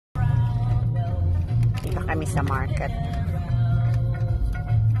kami sa market.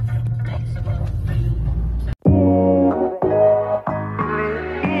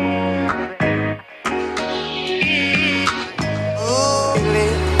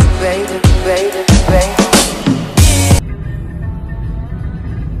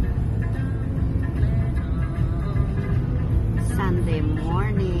 Sunday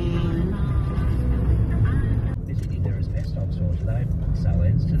morning.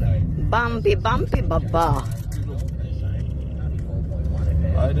 Bumpy, bumpy, baba.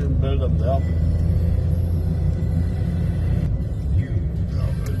 I didn't build them up.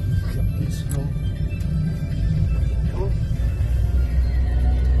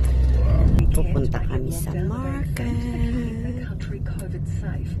 Pupunta kami sa market.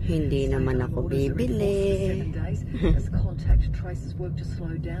 Hindi naman ako bibili.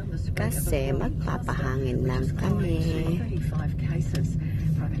 Kasi magpapahangin lang kami.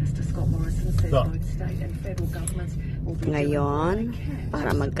 Ngayon,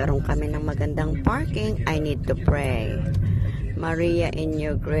 para magkaroon kami ng magandang parking, I need to pray. Maria, in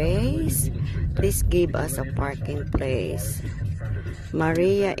your grace, please give us a parking place.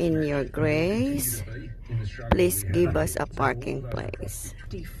 Maria, in your grace, please give us a parking place.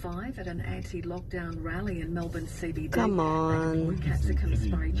 Come on.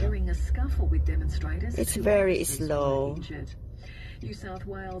 It's very slow. New South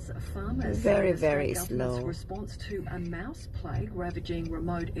Wales farmers very slow. Response to a mouse plague ravaging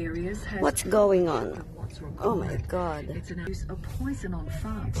remote areas has What's going on? Oh my God! It's an use of poison on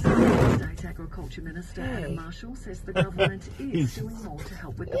farms. State Agriculture Minister Adam Marshall says the government is doing more to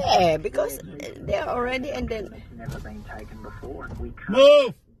help with the because they're already and then never been taken before, and we can't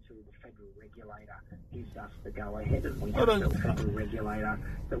Move! until the federal regulator gives us the go ahead, and we have a federal regulator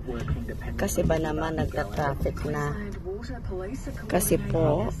that works independently. kasi ba naman nagta-traffic na? Kasi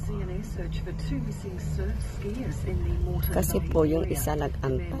po yung isa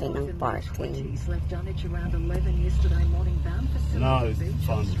nag-antay ng parking. No, it's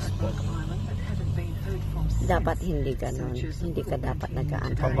fun. Dapat hindi ganun. Hindi ka dapat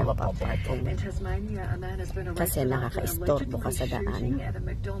nag-aantay ng parking. Kasi nakaka-istorbo ka sa daan.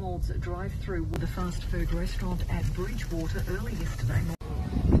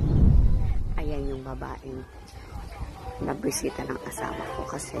 Ayan yung babaeng nabisita ng asawa ko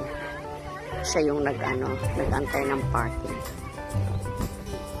kasi siya yung nag-antay ng parking.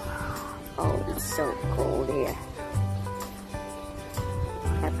 Oh, it's so cold here.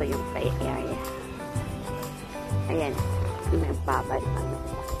 Ito yung play area. Ayan, may babay.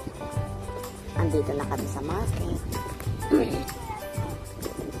 Andito na kami sa market.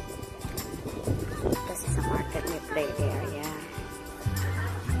 Kasi sa market may play area.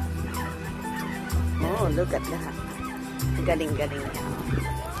 Oh, look at that. Galing-galing niya.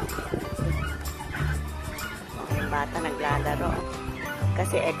 Oh, yung bata naglalaro.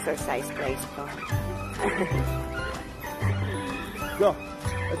 Kasi exercise place to. Go.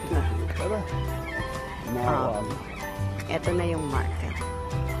 Let's go. Bye-bye. Ito na yung market.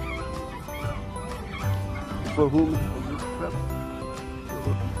 For whom?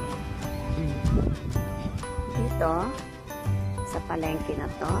 Dito, sa palengke na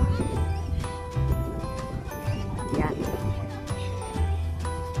to. Yan.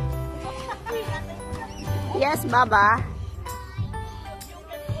 Yes, Baba.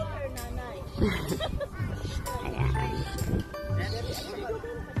 Ayan.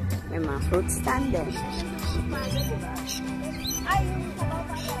 May mga fruit stand din.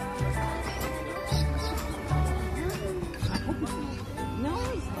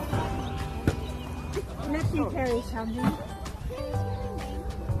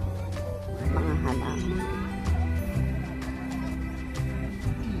 Mga halaman.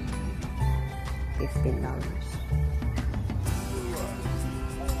 $15.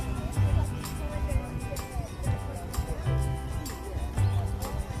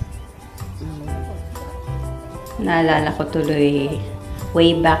 Naalala ko tuloy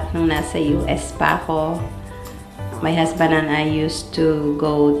way back nung nasa US pa ako. My husband and I used to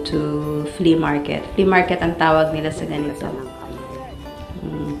go to flea market. Flea market ang tawag nila sa ganito.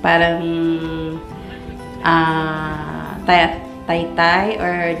 Parang Taytay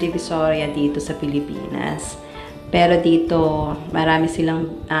or Divisoria dito sa Pilipinas. Pero dito, marami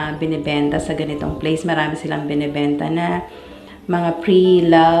silang binibenta sa ganitong place. Marami silang binibenta na mga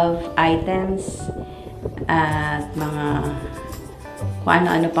pre-love items at mga kung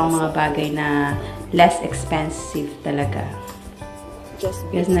ano-ano pang mga bagay na less expensive talaga.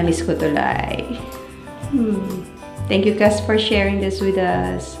 Yes, na-miss ko tulay. Thank you guys for sharing this with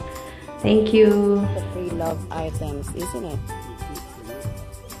us. Thank you. The pre-love items, isn't it?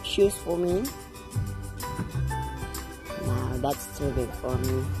 Shoes for me. that's too big for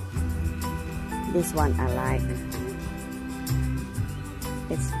me. This one I like.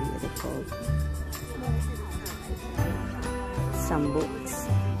 It's beautiful. Some books.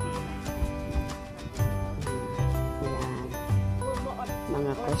 Yan.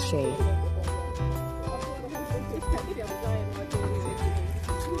 Mga crochet.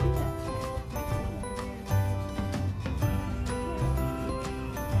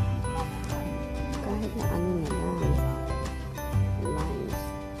 Kahit na ano na lang. Lines.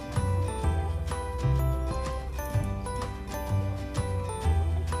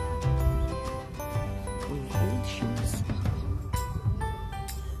 And shoes.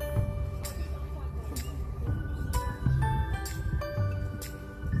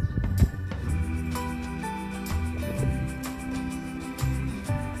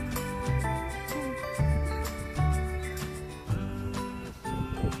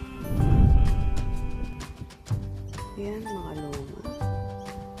 Yan, mga luma.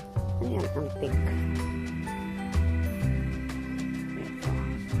 Ayan, antik. Ito.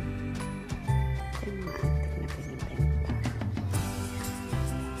 Ito yung mga antik na pinibenta.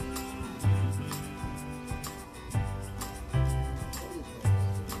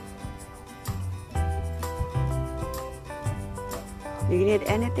 Do you need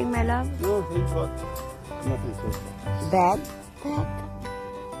anything, my love? No, he's got nothing so far. Bag? Pack?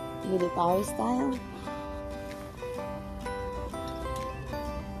 Military style?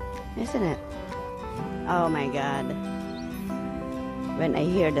 Isn't it? Oh my God. When I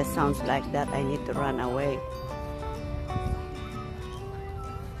hear the sounds like that, I need to run away.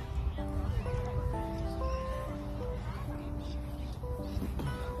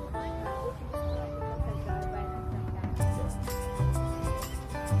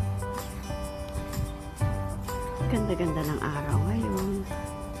 Ganda-ganda ng araw ngayon.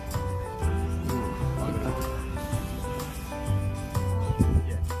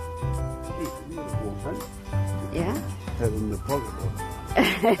 Yeah? Have in the pocket.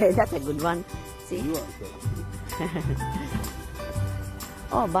 That's a good one. See? You want that?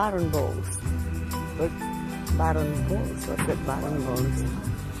 Oh, Baron Bowls. But Baron Bowls. What's that Baron Bowls?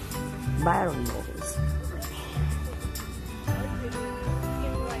 Baron Bowls.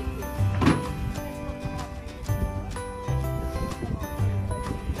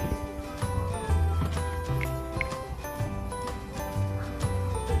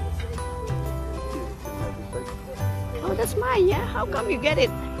 Oh, that's mine, yeah? How come you get it?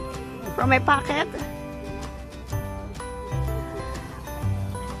 From my pocket?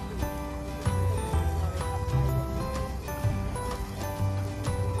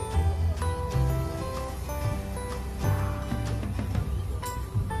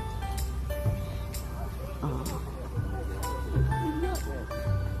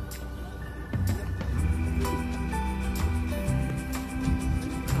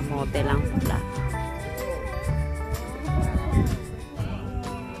 Kamote lang pala.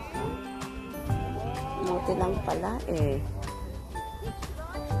 Kamote lang pala eh.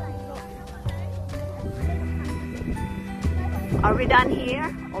 Are we done here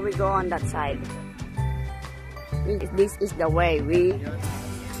or we go on that side? This is the way we,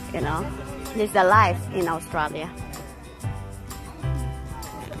 you know, this is the life in Australia.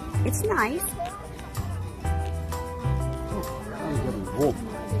 It's nice. I'm getting warm.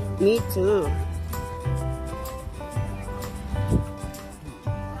 Me too.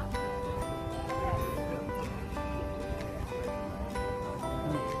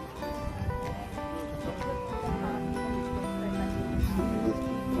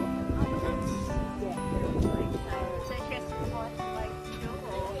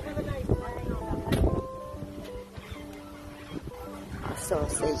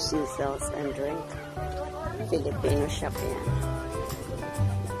 Sausage, shells, and drink. Filipino shop yan.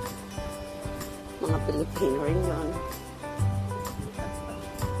 Mga Pilipino rin yun.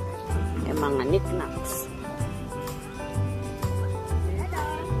 Yung mga knickknacks.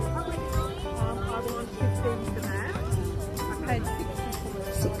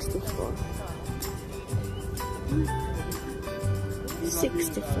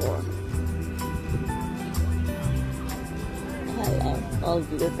 $64. All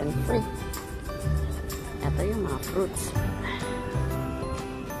gluten free. Ito yung mga fruits.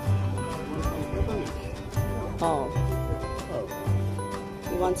 Oh.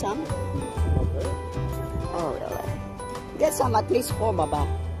 You want some? Oh, really? Get some, at least 4, Baba.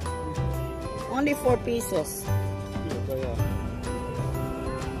 Only 4 pieces.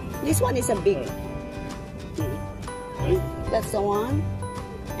 This one is a big. That's the one.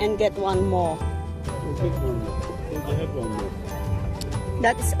 And get one more.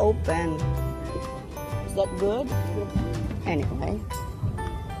 That is open. Is that good? Anyway,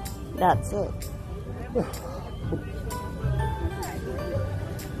 that's it.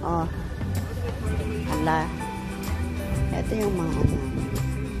 Oh, hala. Ito yung mga ano.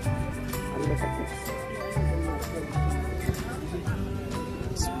 Oh, look at this.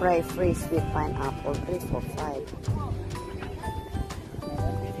 Spray free sweet pineapple, 3 for 5.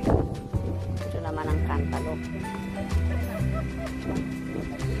 Ito naman ang cantaloupe.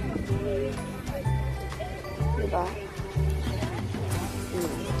 Diba?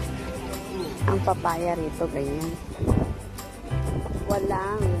 Ang papaya rito, ganyan.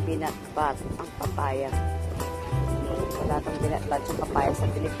 Walang binatbat ang papaya. Wala itong binatbat yung papaya sa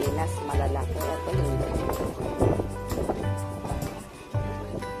Pilipinas. Malalaki. Ito hindi.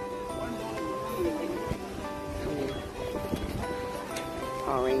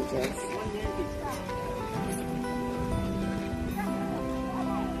 Oranges.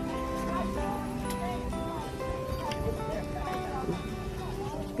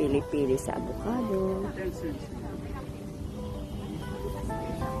 Pili-pili sa avocado.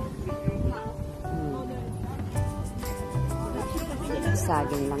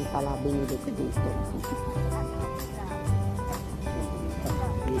 Saging lang pala binili ko dito.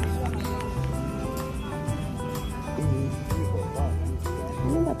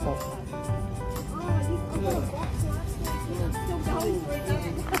 Ano ba to?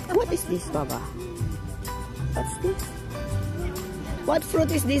 What is this, Baba? What's this? What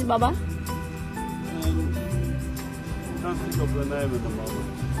fruit is this, Baba? Can't think of the name at the moment.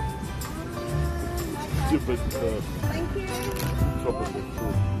 Stupid tropical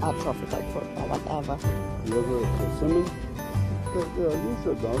fruit. Tropical fruit or whatever. The other persimmon. Yeah, you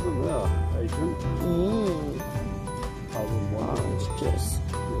said that, yeah. Asian. Orange juice.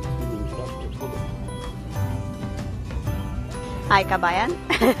 Yeah, Hi, kabayan.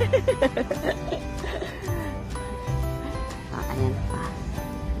 Ayan pa.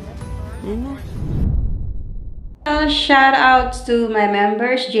 Ayan na. Shout out to my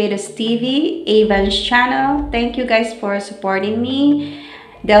members, Jada's TV, Avon's channel. Thank you guys for supporting me.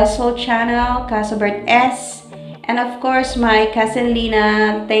 Del Sol channel, Casobert S. And of course, my cousin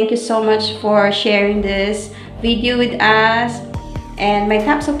Lina. Thank you so much for sharing this video with us. And my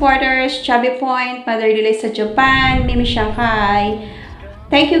top supporters, Chubby Point, Mother Lily sa Japan, Mimi Shanghai.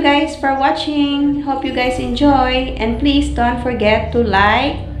 Thank you guys for watching. Hope you guys enjoy. And please don't forget to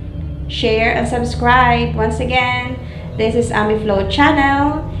like, share, and subscribe. Once again, this is Ambiefloat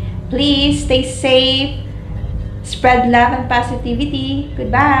channel. Please stay safe. Spread love and positivity.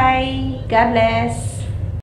 Goodbye. God bless.